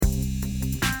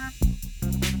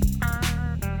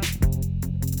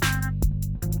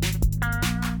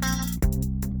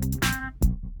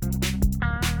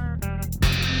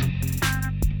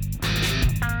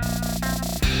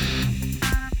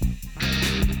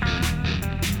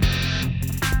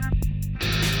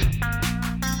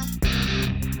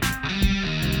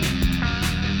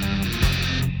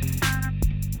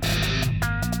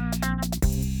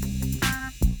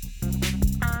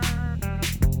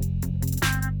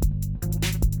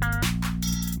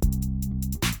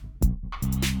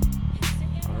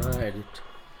Alright.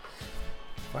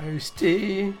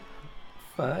 Feisty.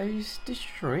 Feisty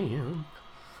shrimp.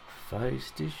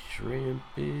 Feisty shrimp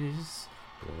is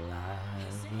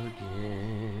live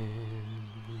again.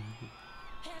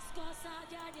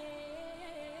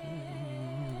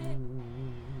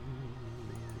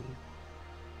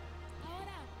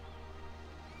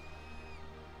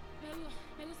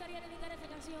 Me gustaría dedicar esta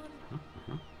canción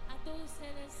a todos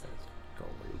ustedes. Go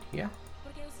in here.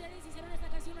 Porque ustedes hicieron esta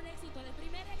canción un éxito, el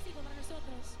primer éxito para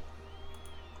nosotros.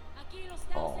 Aquí en los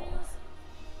Estados Unidos,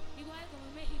 igual como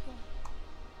en México.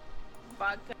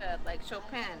 Vodka, like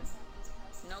Chopin.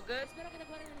 No good? Espero que te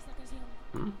acuerden de esta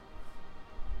canción.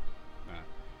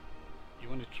 You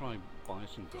want to try buy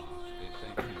some glass?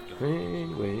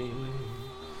 Anyway,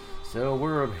 so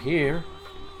we're up here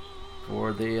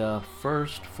for the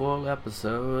first full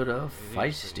episode of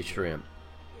Feisty Shrimp.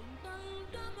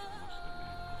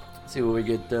 See what we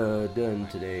get done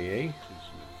today, eh?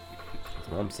 That's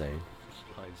what I'm saying.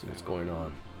 See what's going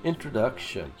on.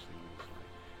 Introduction.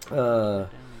 This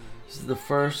is the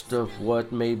first of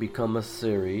what may become a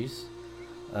series.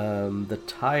 The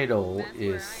title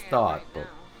is Thought,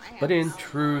 but in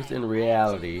truth and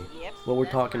reality, what we're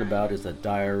talking about is a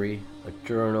diary, a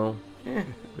journal,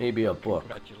 maybe a book.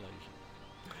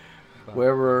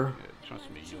 Wherever Trust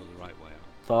me, you're the right way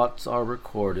out. thoughts are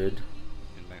recorded,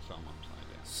 Unless I'm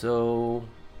upside down. so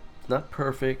it's not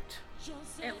perfect,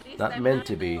 At least not I'm meant not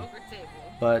to be, over table.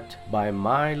 but by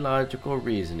my logical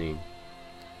reasoning,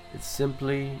 it's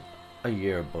simply a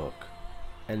yearbook,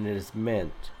 and it is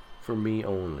meant for me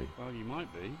only. Well, you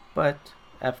might be. But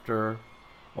after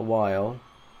a while,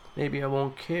 maybe I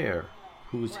won't care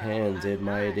whose hands it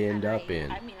might end up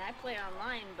in. I mean, I play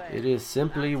online, but It is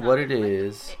simply I'm what it talking like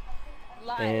is,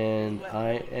 live and is what I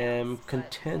it am is, but,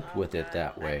 content with it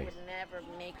that I way. would never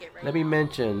make it right Let me now.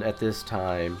 mention at this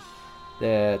time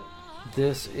that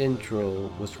this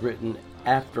intro was written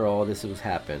after all this has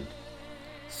happened.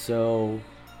 So,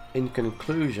 in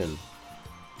conclusion,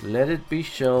 let it be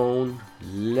shown,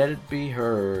 let it be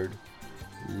heard,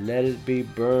 let it be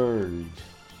burned.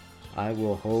 I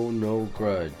will hold no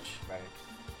grudge.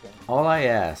 All I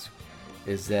ask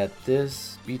is that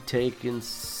this be taken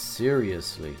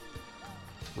seriously,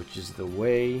 which is the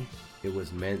way it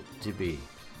was meant to be.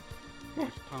 This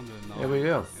time of the night, There we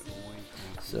go. it always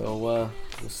has So,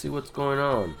 we'll see what's going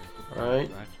on. Alright?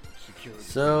 that security.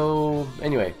 So,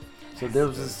 anyway. So there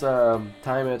was this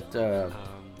time at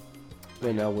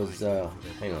when I was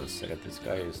hang on a second, this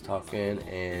guy is talking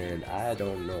and I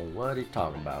don't know what he's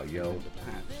talking about, yo.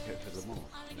 Pat, get to the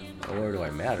mosque. Or where do I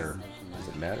matter? Does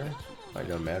it matter? It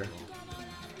don't matter.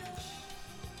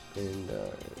 And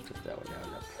took that one down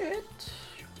a bit.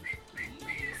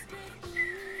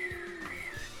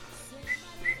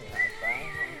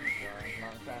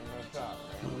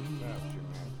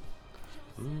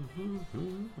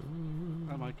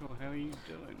 Oh Michael, how are you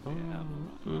doing? Yeah,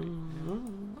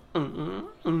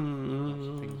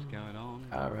 things going on.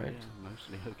 All right. Yeah,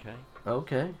 mostly okay.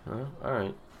 Okay,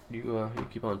 alright. You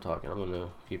keep on talking. I'm gonna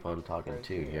keep on talking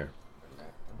too here.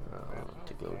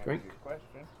 Take a little drink.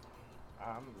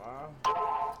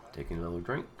 Taking a little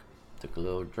drink. Took a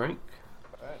little drink.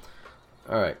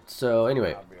 Alright, so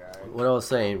anyway, what I was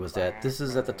saying was that this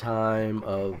is at the time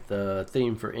of the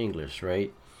theme for English,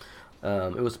 right?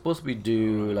 It was supposed to be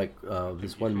due like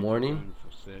this one morning,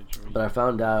 but I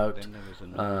found out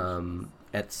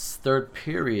at third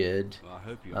period Well, I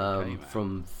hope you're okay, man.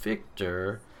 from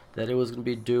Victor that it was going to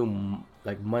be due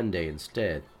like Monday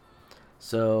instead.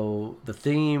 So the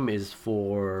theme is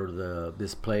for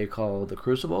this play called The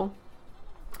Crucible.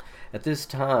 At this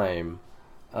time,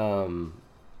 I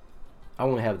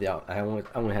want to have the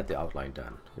outline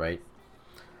done, right?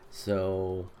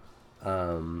 So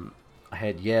I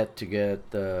had yet to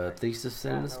get the thesis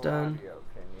in this done.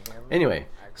 Anyway,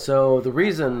 so the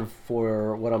reason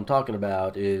for what I'm talking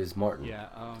about is Martin. Yeah,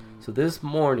 So this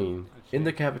morning in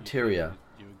the cafeteria,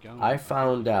 I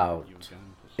found out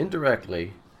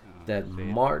indirectly that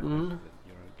Martin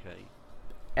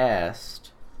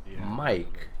asked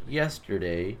Mike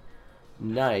yesterday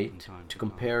night to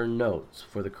compare notes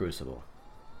for The Crucible.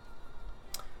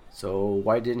 So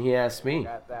why didn't he ask me?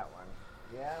 Got that one.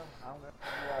 Yeah, I'm gonna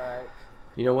be alright.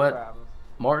 You know what?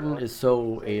 Martin is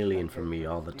so alien for me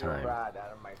all the time.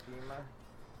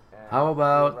 How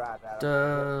about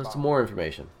some more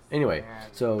information? Anyway,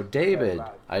 so David,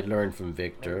 I learned from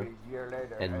Victor,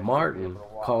 and Martin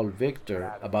called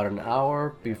Victor about an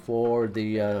hour before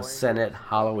the Senate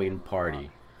Halloween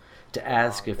party to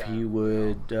ask if he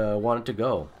would want to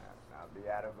go. I'll be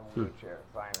out of the wheelchair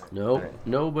finally. Nope,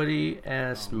 nobody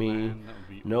asked me.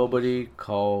 Nobody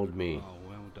called me. Oh,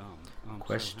 well done.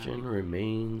 question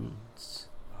remains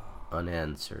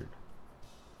unanswered.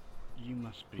 You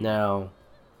must be Now,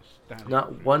 ecstatic not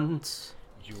for once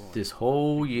joy this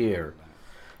whole to hear year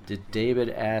that. did David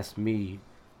ask me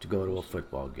to go to a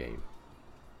football game.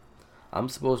 I'm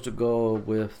supposed to go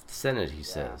with the Senate, he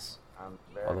says. I'm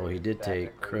very Although he did take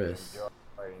ecstatically Chris.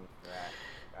 enjoying that.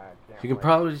 I can't You can wait.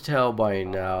 probably tell by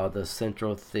now the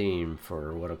central theme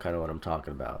for what I'm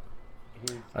talking about.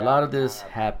 He's A lot got of me this on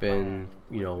a happened,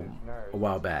 plan you know, with his nurse. a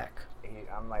while back.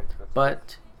 I'm like the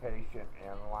But sixth patient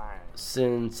in line.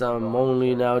 since I'm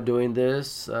only now doing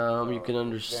this, you can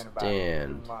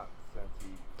understand.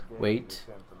 Wait.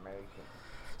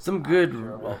 Some good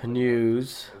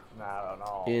news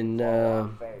in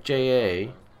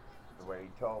JA.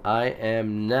 I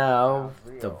am now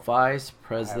the vice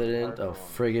president of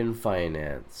friggin'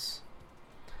 finance.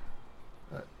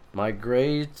 My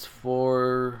grades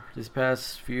for these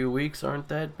past few weeks aren't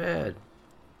that bad.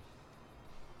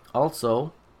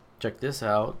 Also, check this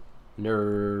out,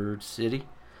 Nerd City.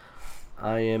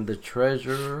 I am the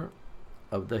treasurer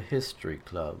of the History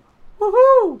Club.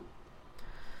 Woohoo!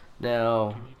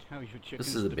 Now, Can you tell your this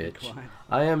chickens is a to be bitch. quiet?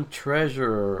 I am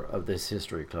treasurer of this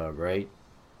history club, right?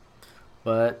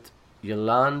 But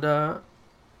Yolanda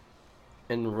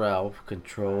and Ralph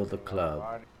control the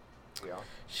club.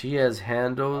 She has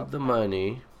handled the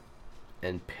money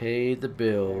and paid the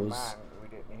bills We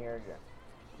didn't hear you.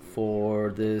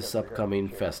 for this upcoming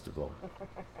festival.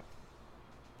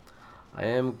 I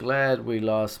am glad we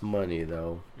lost money,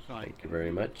 though. It's like, Thank you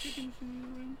very much. chickens in your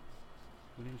room?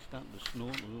 Well, he's starting to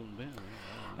snort a little bit.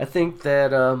 I think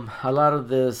that a lot of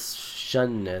this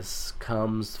shunness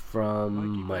comes from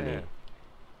Mikey money. Bear.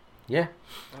 Yeah,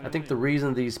 I think the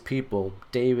reason these people,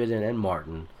 David and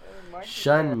Martin,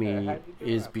 shun me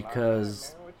is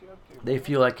because they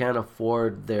feel I can't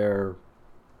afford their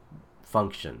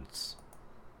functions.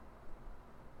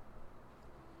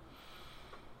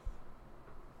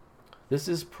 This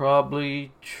is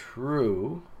probably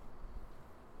true.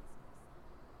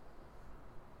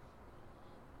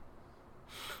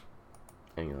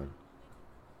 Hang on.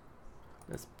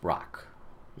 Let's rock.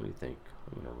 What do you think?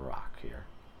 I'm gonna rock here.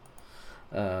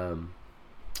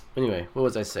 Anyway, what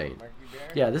was I saying?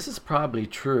 Yeah, this is probably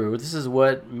true. This is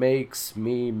what makes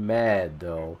me mad,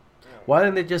 though. Why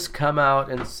didn't they just come out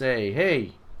and say,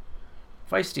 hey,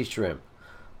 Feisty Shrimp,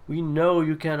 we know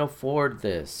you can't afford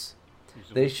this.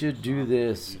 They should do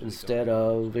this instead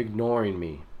of ignoring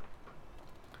me.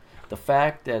 The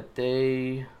fact that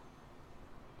they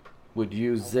would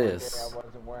use this I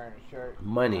wasn't wearing a shirt.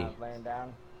 money. I was laying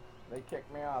down. They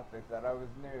kicked me off. They said I was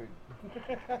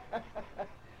nude.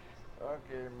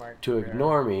 Okay, Mark. to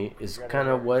ignore me is You gotta kind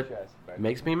wear of your what chest, buddy.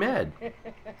 makes me mad.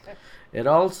 It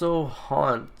also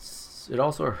haunts, it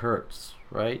also hurts,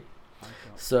 right?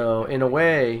 So, in a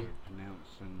way,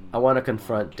 I want to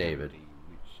confront David.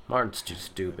 Martin's too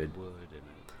stupid.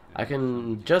 I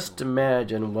can just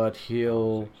imagine what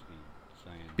he'll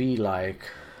be like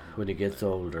when he gets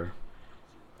older.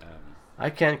 I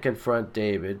can't confront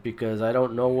David because I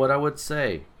don't know what I would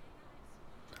say.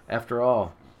 After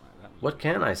all, what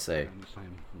can I say?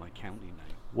 My county name.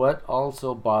 What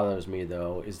also bothers me,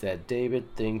 though, is that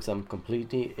David thinks I'm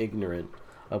completely ignorant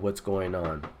of what's going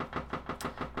on.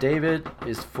 David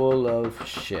is full of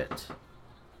shit.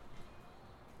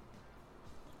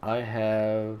 I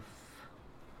have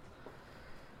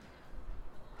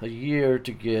a year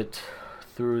to get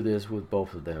through this with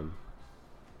both of them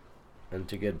and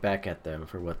to get back at them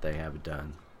for what they have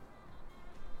done.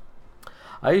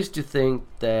 I used to think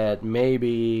that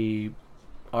maybe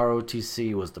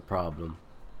ROTC was the problem.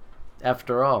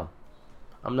 After all,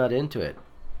 I'm not into it.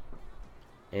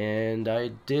 And I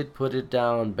did put it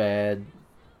down bad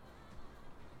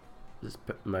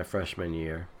my freshman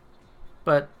year.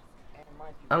 But Hey, Mike,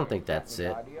 you I don't got think that's any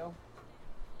it. audio?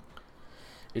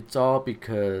 It's all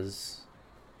because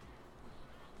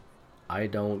I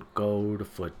don't go to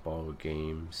football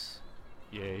games.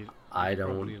 Yeah, he's I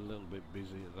probably a don't little bit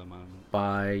busy at the moment.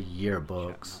 buy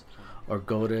yearbooks or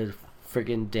go to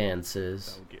friggin'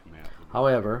 dances. That'll get me out of the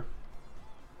However,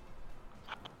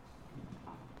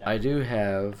 I do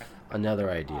have another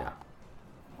idea.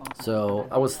 So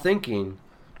I was thinking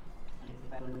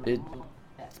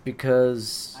it's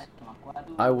because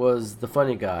I was the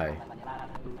funny guy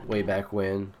way back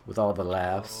when with all the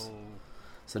laughs.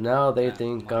 So now they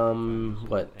think I'm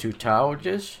what, too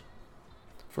childish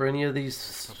for any of these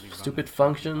stupid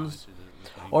functions?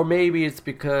 Or maybe it's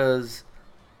because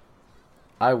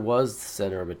I was the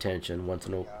center of attention once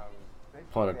They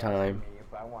upon a keep asking time me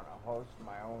if I want to host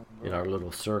my own in our room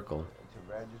little circle.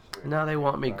 to register. Now they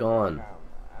want me So I gone. don't know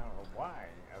why.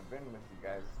 I've been with you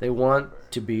guys They want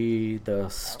to be the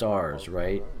stars,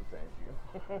 right?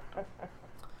 Thank you.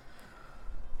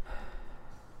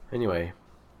 Anyway,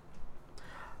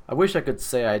 I wish I could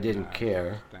say I didn't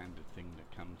care. Standard thing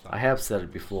that comes I up have said when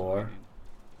it you before, sign in.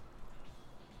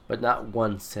 but not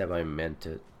once have I meant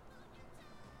it.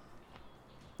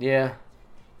 Yeah,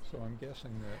 So I'm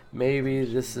guessing that maybe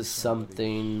sometimes this when is somebody's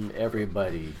something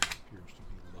everybody appears to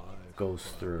be live, goes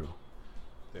but through.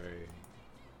 They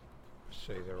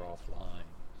say they're offline.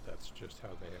 That's just how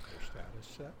they have their status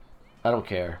set. I don't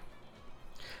care.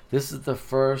 This is the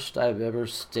first I've ever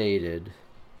stated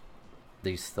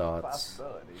these thoughts.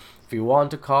 Possibilities. If you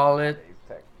want to call it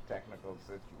These technical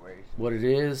situations. what it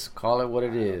is, call it what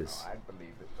it I don't is. know. I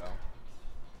believe it though.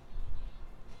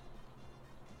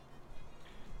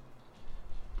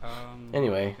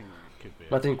 Anyway, I think it could be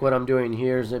I a- think what I'm doing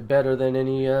here is better than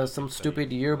any some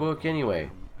stupid yearbook anyway.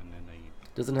 And then they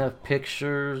Doesn't have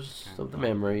pictures of the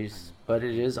memories, but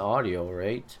it is audio,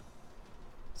 right?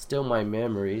 Still my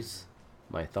memories,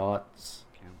 my thoughts.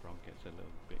 Canberra gets a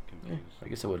little bit Eh, confused. I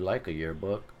guess I would like a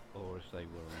yearbook, Or if they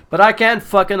were on but I can't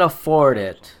fucking afford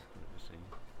it. privacy.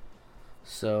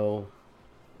 So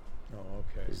Oh,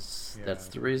 okay. Yeah, that's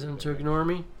the reason to ignore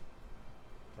me.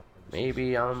 privacy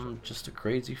Maybe settings. I'm just a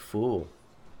crazy fool.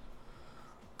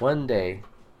 One day,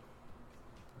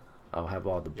 I'll have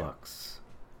all the bucks.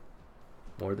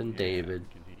 More than Yeah, David,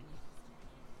 I can hear you.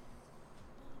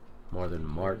 more than You're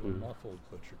Martin, muffled,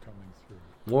 but you're coming through.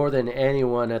 more than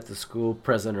anyone at the school,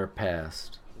 present or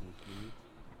past. Mhm.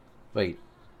 Wait.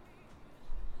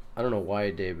 I don't know why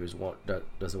David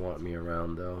doesn't want me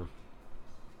around though.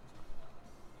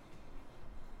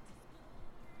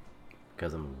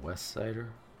 Because I'm a West Sider?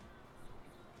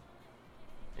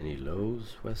 And he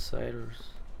loathes West Siders?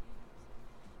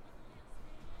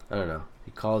 I don't know.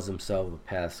 He calls himself a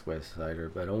past West Sider,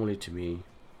 but only to me.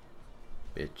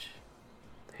 Bitch.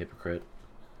 Hypocrite.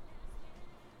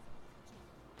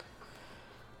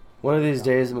 One of these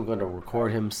days I'm going to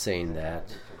record him saying that.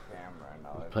 Get your camera and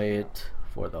all that Play stuff. it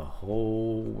for the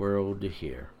whole world to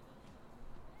hear.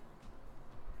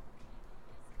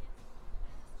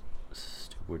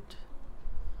 Stuart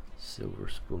Silver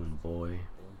Spoon Boy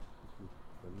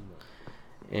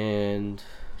and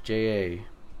JA,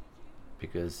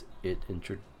 because it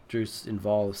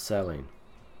involves selling.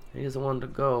 He doesn't want to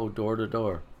go door to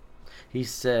door. He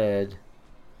said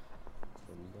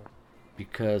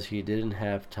because he didn't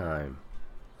have time.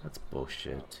 That's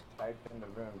bullshit. Type in the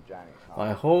room, Johnny.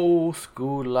 My whole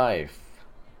school life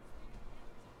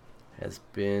has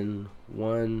been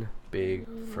one big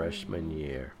freshman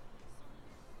year.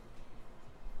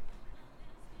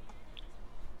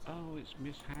 Oh, it's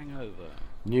Miss Hangover.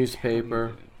 Newspaper.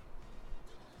 How you doing?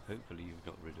 Hopefully you've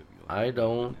got rid of your. I hangover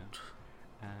don't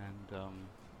now. And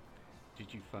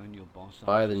did you phone your boss?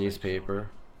 buy up the to say newspaper.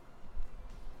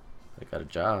 I got a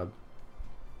job.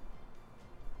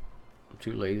 I'm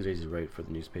too lazy to write for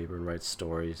the newspaper and write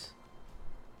stories.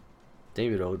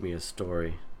 David owed me a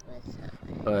story.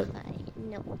 But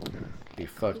be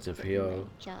fucked if he'll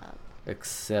job.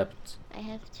 accept I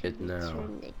have to it now.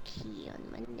 return the key on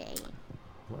Monday.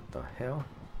 What the hell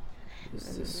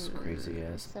is this crazy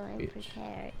ass So I'm bitch?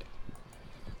 prepared.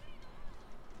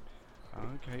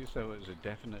 Okay, so it was a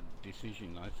definite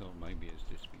decision. I thought maybe it's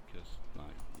just because like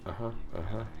you, Uh-huh, you had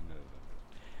uh-huh. a hangover.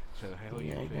 So how are you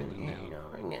Yeah, feeling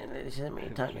now? this is me Hopefully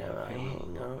talking you're about feeling a lot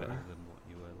hangover. better than what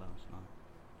you were last night.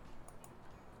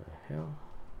 The hell?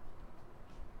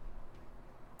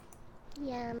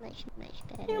 Yeah, much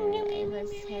better. I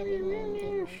was having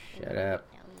Monday Shut up.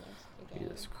 yesterday.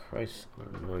 Jesus Christ, what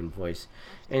an annoying voice.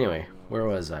 Anyway, where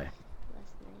was I? Last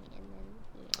night and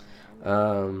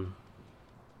then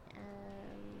yeah.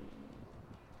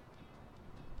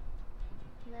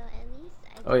 Well, at least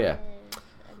I Oh, yeah. have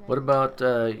What another about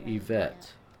job right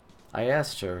Yvette? I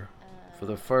asked her now. for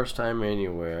the first time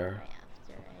anywhere Right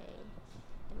after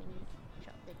I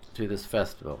dropped the key. to this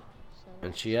festival, So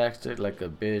and she acted like a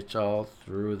bitch all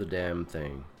through the damn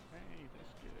thing. Hey,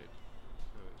 that's good.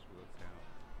 So it's worked out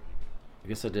pretty I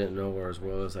guess I didn't know her as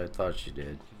well as I thought she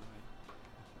did. good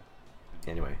tonight.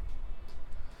 Anyway,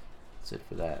 that's it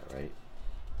for that, right?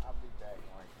 I'll be back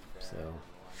when she's there. So. Everyone.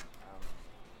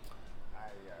 I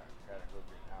gotta go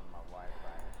get on my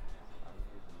Wi-Fi. I'm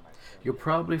using my phone. You'll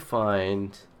probably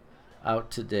find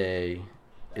out today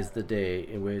is the day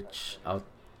in which I'll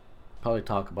probably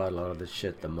talk about a lot of this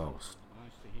shit the most.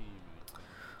 Nice to hear you, mate. It's been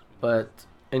But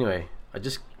anyway, I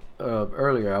just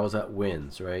earlier I was at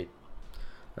Wynn's, right,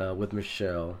 with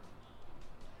Michelle,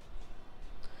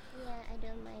 yeah, I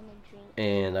don't mind a drink.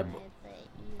 and I tonight, but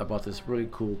you I bought this really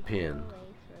cool are pin. Away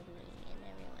from me, and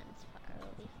everyone's far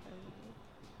away from me.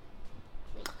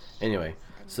 Which Anyway,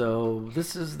 is So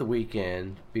this is the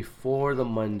weekend before the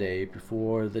Monday,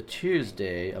 before the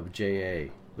Tuesday of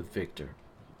JA with Victor.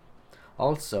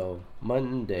 Also,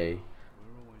 Monday,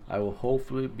 I will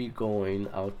hopefully be going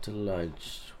out to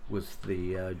lunch with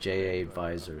the JA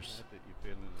advisors.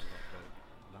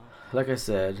 Like I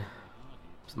said,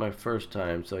 it's my first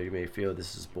time, so you may feel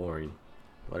this is boring.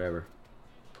 Whatever.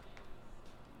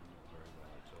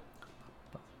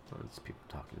 What's people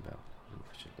talking about? I don't know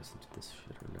if I should listen to this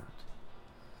shit or not.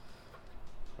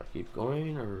 I keep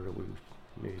going, or do we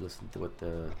maybe listen to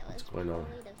what's going on?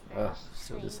 Ugh,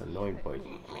 still this annoying boy.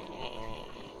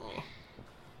 Ugh.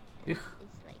 It's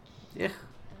like, Yeah. it's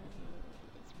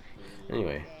pretty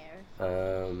Anyway,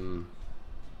 rare.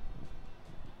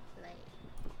 Like,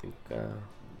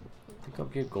 I think I'll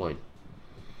keep going.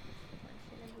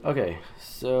 Okay,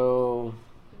 so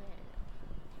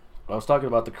I was talking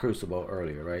about the Crucible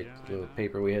earlier, right? The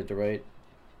paper we had to write.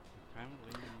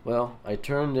 Well, I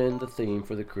turned in the theme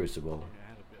for the Crucible,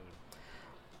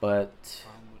 but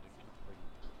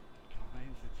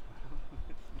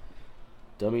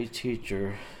dummy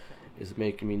teacher is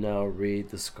making me now read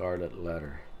the Scarlet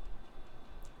Letter.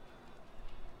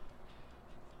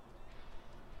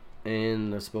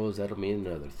 And I suppose that'll mean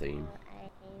another theme. I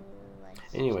was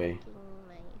Anyway. checking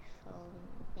my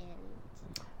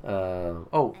phone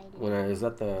and When I was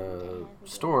at the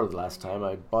store the last time,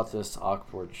 I bought this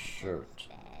Oxford shirt.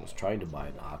 I was trying to buy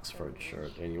an Oxford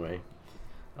shirt anyway.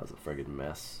 That was a friggin'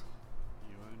 mess.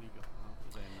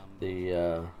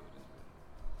 The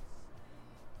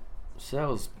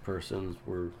salespersons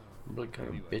were really kind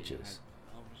of bitches.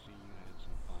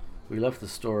 We left the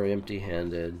store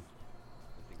empty-handed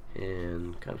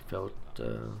and kind of felt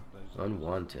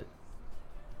unwanted.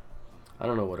 I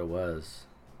don't know what it was.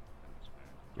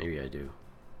 Maybe I do.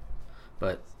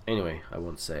 But anyway, I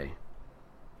won't say.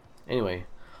 Anyway,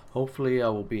 hopefully I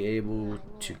will be able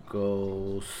to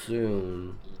go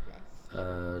soon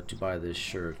to buy this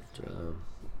shirt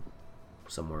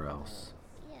somewhere else.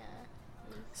 yeah,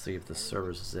 See if the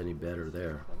service is any better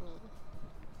there. for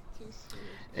me to see.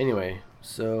 Anyway,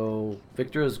 so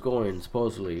Victor is going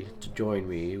supposedly to join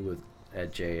me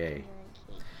at JA.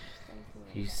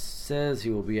 He says he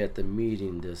will be at the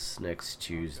meeting this next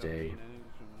Tuesday.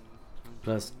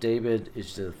 Plus, David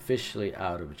is officially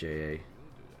out of JA.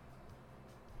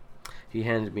 He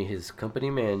handed me his company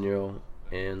manual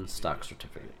and stock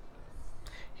certificate.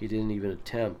 He didn't even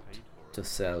attempt to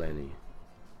sell any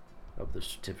of the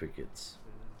certificates.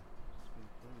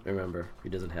 Remember, he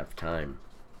doesn't have time.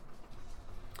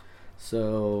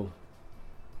 So,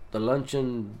 the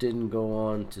luncheon didn't go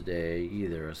on today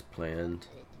either as planned.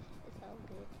 It's all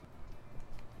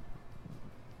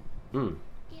good.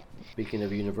 Yep. Speaking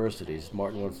of universities,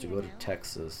 Martin wants to go to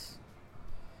Texas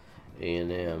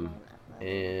A&M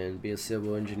and be a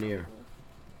civil engineer.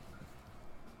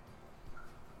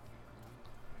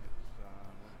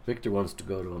 Victor wants to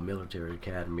go to a military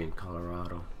academy in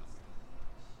Colorado.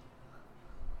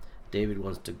 David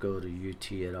wants to go to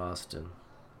UT at Austin.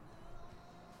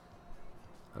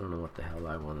 I don't know what the hell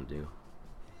I want to do.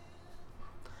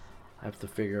 I have to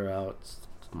figure out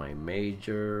my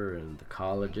major and the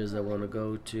colleges I want to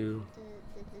go to.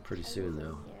 The Pretty time soon, zone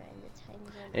though. here and the time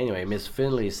zone Anyway, Miss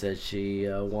Finley said she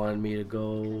wanted me to because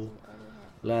go we only have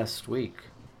last week,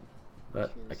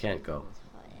 but two I can't go. seasons,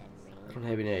 hot and I rainy. don't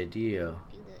have any idea It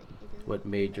doesn't what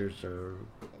feel majors are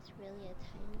like it's really a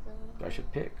time zone. I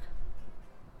should pick.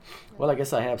 No, Well, I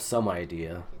guess I have some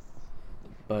idea,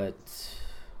 because but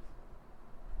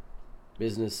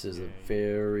business is a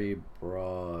very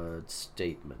broad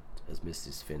statement, as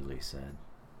Mrs. Finley said.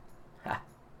 Ha!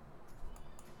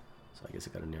 So I guess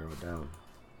I gotta narrow it down.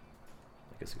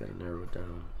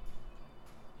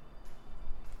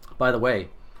 By the way,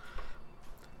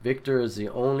 Victor is the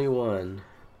only one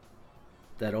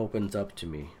that opens up to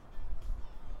me.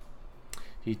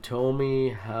 He told me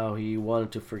how he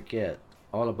wanted to forget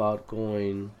all about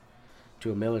going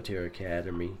to a military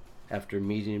academy after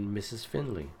meeting Mrs.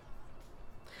 Finley.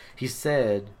 He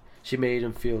said she made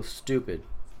him feel stupid.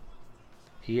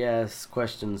 He asked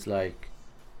questions like,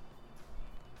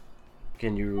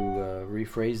 can you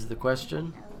rephrase the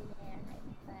question?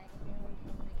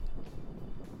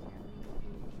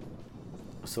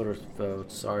 I sort of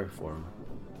felt sorry for him.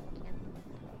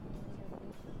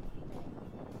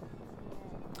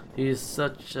 He is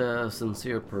such a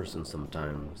sincere person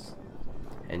sometimes,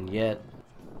 and yet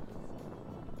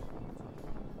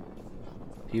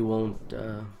he won't,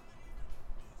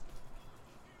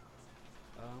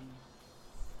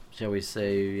 shall we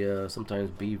say,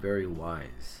 sometimes be very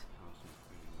wise.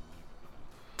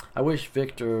 I wish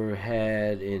Victor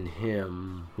had in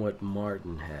him what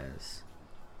Martin has.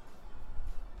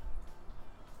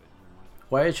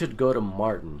 Why it should go to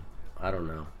Martin, I don't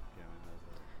know. Going over.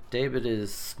 David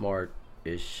is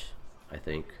smart-ish, I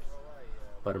think,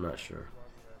 but I'm not sure.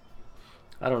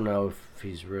 I don't know if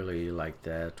he's really like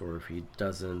that or if he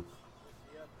doesn't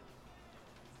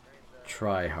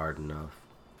try hard enough.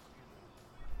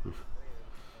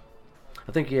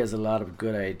 I think he has a lot of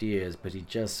good ideas, but he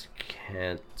just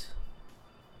can't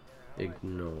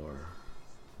ignore.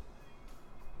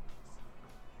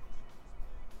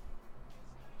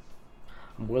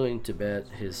 I'm willing to bet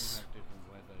his Have different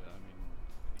weather. I mean,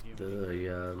 here the we're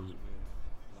like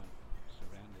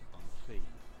surrounded by sea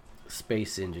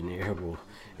space engineer will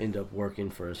end up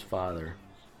working for his father.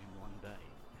 in one day.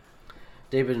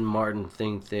 David and Martin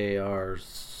think they are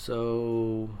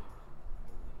so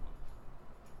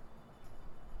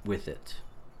with it.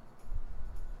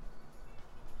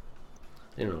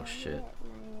 They don't know shit.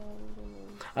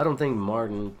 I don't think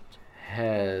Martin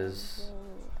has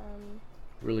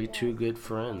really two good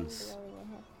friends.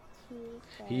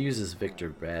 He uses Victor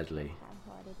badly.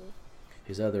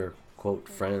 His other, quote,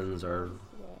 friends are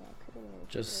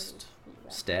just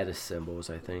status symbols,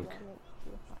 I think.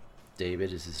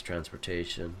 David is his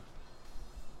transportation,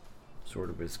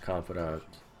 sort of his confidant.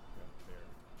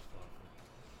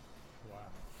 Wow.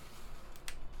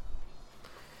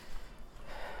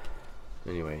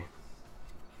 Anyway,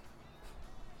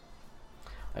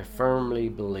 I firmly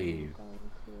believe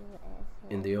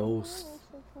in the old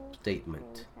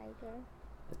statement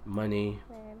that money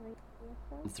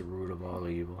is the root of all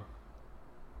evil.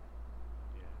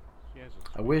 Yeah, she has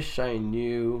a I wish I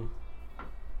knew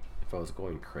if I was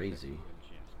going crazy. when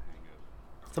she has a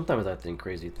hangover. Sometimes I think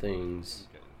crazy things.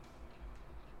 Okay.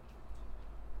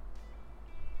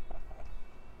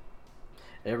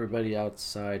 Everybody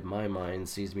outside my mind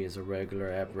sees me as a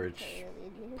regular, average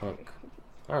punk.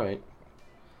 Alright.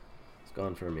 It's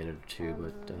gone for a minute or two,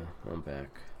 but I'm back.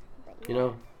 You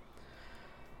know,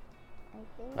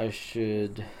 I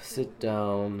should sit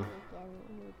down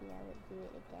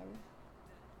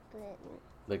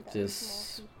like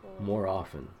this more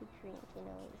often.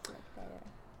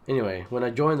 Anyway, when I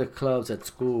joined the clubs at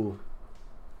school,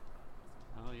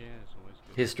 Oh yeah, it's always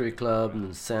good. History Club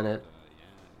and Senate, Yeah,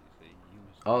 you see, you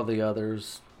must all the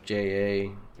others,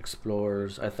 JA,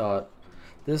 Explorers, I thought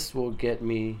this will get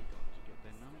me get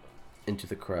their number. into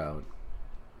the crowd.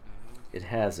 Uh-huh. It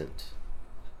hasn't.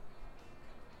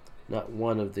 Not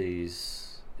one of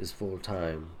these is full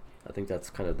time. I think that's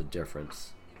kind of the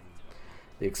difference.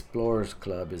 The Explorers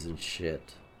Club isn't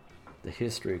shit. The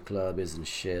History Club isn't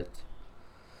shit.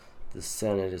 The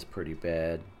Senate is pretty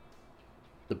bad.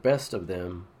 The best of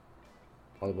them,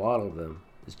 a lot of them,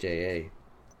 is JA.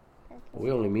 But we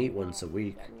only meet once a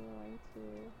week.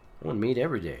 I want to meet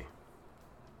every day.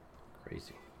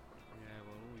 Crazy. Yeah,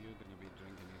 well, all you're going to be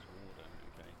drinking is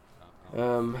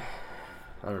water, okay?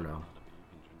 I don't know.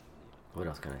 But you can drink the water. What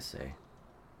else can I say?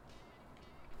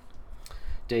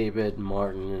 David,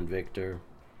 Martin, and Victor.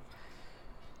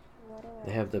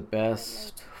 They have the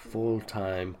best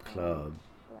full-time club.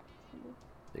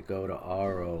 They go to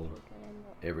RO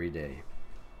every day.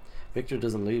 Victor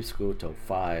doesn't leave school till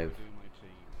 5. Do my tea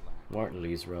black. Martin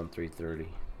leaves around 3:30.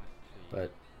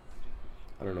 But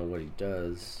I don't know what he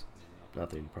does.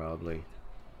 Nothing, probably.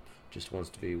 Just wants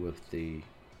to be with the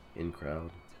in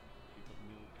crowd. You put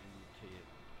milk and tea at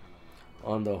kind of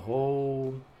On the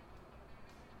whole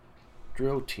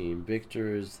drill team,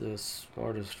 Victor is the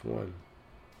smartest one.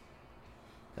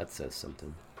 That says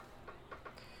something.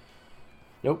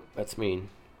 Nope, that's mean.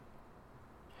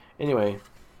 Anyway,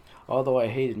 although I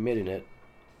hate admitting it,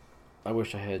 I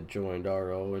wish I had joined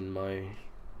RO in my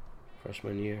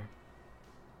freshman year.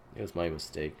 It was my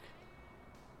mistake.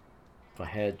 If I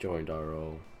had joined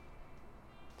RO,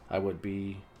 I would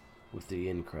be with the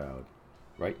in crowd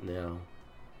right now.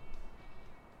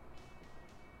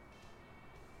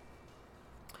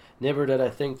 Never did I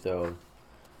think, though,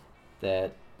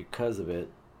 that because of it,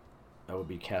 I would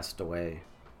be cast away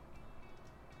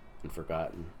and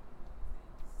forgotten,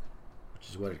 which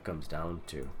is what it comes down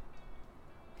to.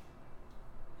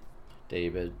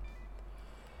 David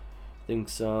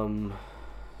thinks I'm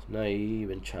naive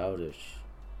and childish.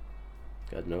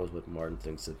 God knows what Martin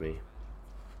thinks of me.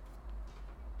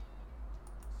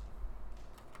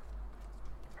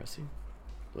 Pressing?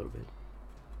 A little bit.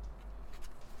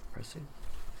 Pressing?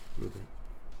 A little bit.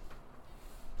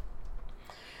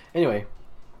 Anyway.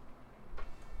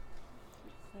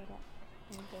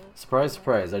 Surprise,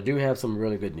 surprise. I do have some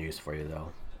really good news for you,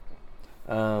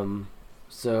 though.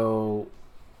 So...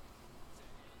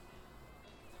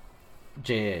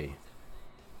 JA.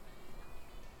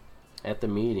 At the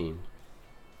meeting,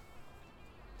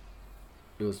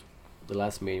 the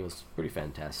last meeting was pretty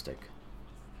fantastic.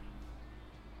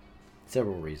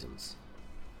 Several reasons.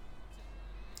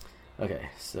 Okay,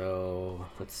 so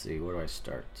let's see, where do I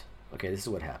start? Okay, this is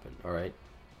what happened, alright?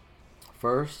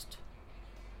 First,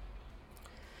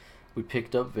 we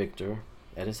picked up Victor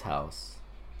at his house.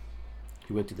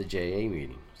 He went to the JA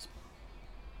meetings.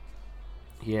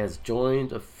 He has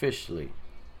joined officially.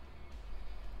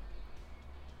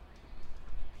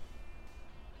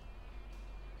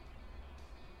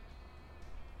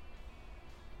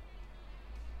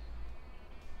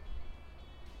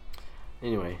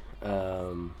 Anyway,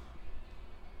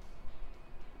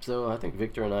 so I think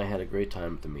Victor and I had a great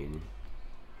time at the meeting.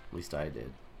 At least I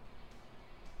did.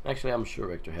 Actually, I'm sure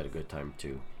Victor had a good time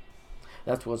too.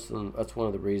 That's one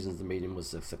of the reasons the meeting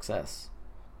was a success.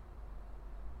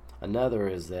 Another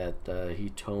is that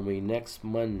he told me next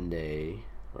Monday,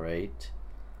 right,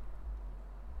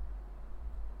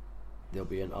 there'll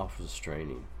be an office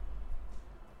training.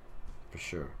 For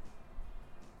sure.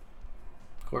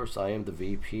 Of course, I am the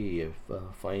VP of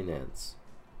finance.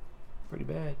 Pretty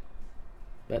bad.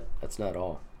 But that's not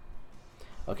all.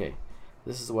 Okay,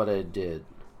 this is what I did.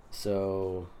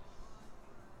 So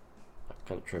I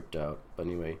kind of tripped out, but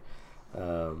anyway,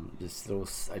 I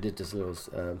did this little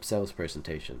sales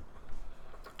presentation.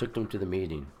 Took them to the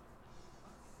meeting.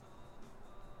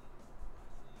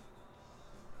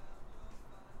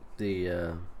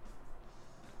 The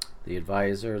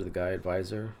advisor, the guy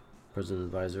advisor, president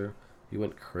advisor, he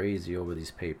went crazy over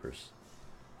these papers.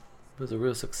 It was a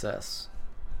real success.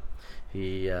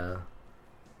 He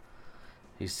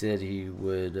said he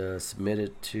would submit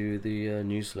it to the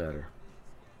newsletter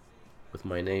with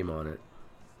my name on it.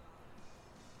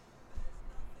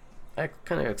 I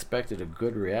kind of expected a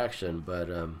good reaction, but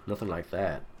nothing like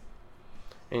that.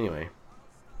 Anyway,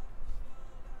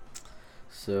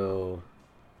 so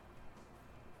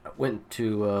I went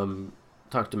to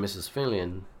talk to Mrs. Finley,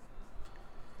 and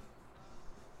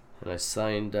I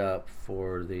signed up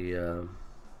for the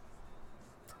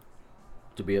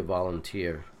to be a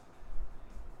volunteer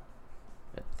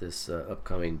at this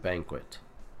upcoming banquet.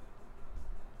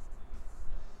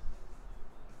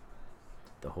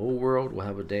 The whole world will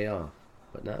have a day off,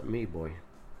 but not me, boy.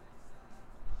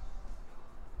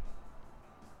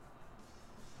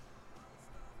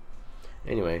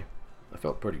 Anyway, I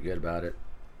felt pretty good about it.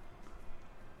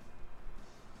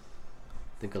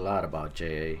 Think a lot about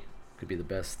JA. Could be the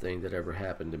best thing that ever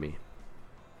happened to me.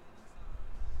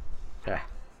 Ha.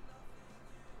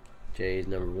 JA's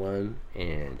 #1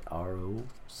 and RO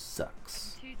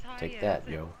sucks. Take that,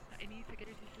 yo. I need to go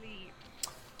to sleep.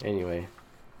 Anyway,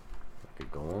 I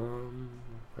could go on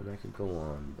and I could go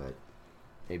on, but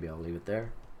maybe I'll leave it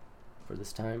there for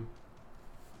this time.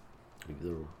 Leave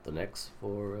the next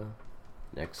for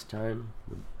next time.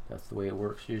 That's the way it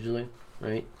works usually,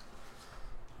 right?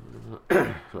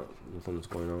 Nothing's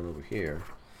going on over here.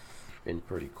 Been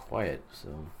pretty quiet, so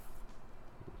I'm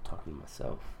talking to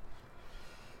myself.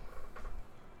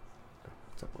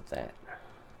 What's up with that?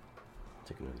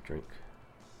 Take another drink.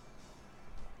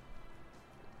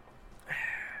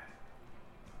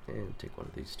 And take one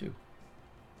of these too.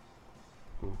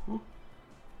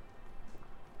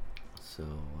 So,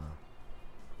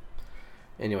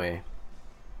 anyway,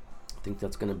 I think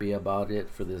that's going to be about it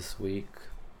for this week.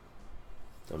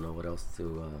 Don't know what else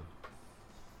to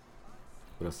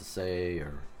say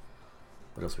or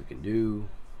what else we can do,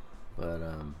 but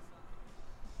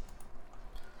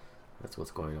that's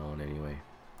what's going on anyway.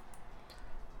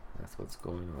 That's what's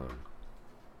going on,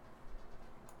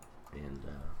 and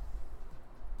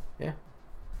yeah,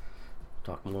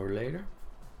 talk more later.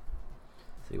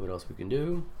 See what else we can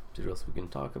do. See what else we can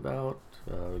talk about.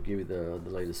 Give you the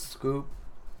latest scoop.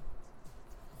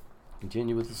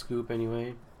 Continue with the scoop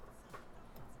anyway.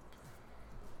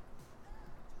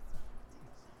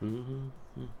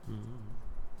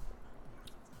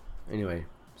 Anyway,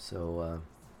 so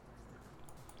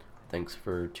thanks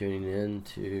for tuning in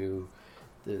to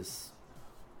this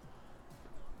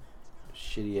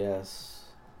shitty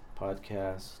ass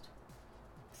podcast,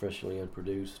 freshly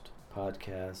unproduced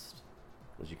podcast,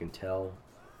 as you can tell.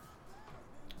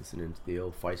 Listening to the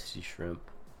old feisty shrimp.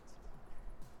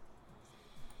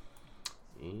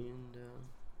 And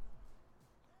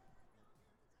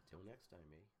till next time,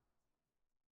 eh?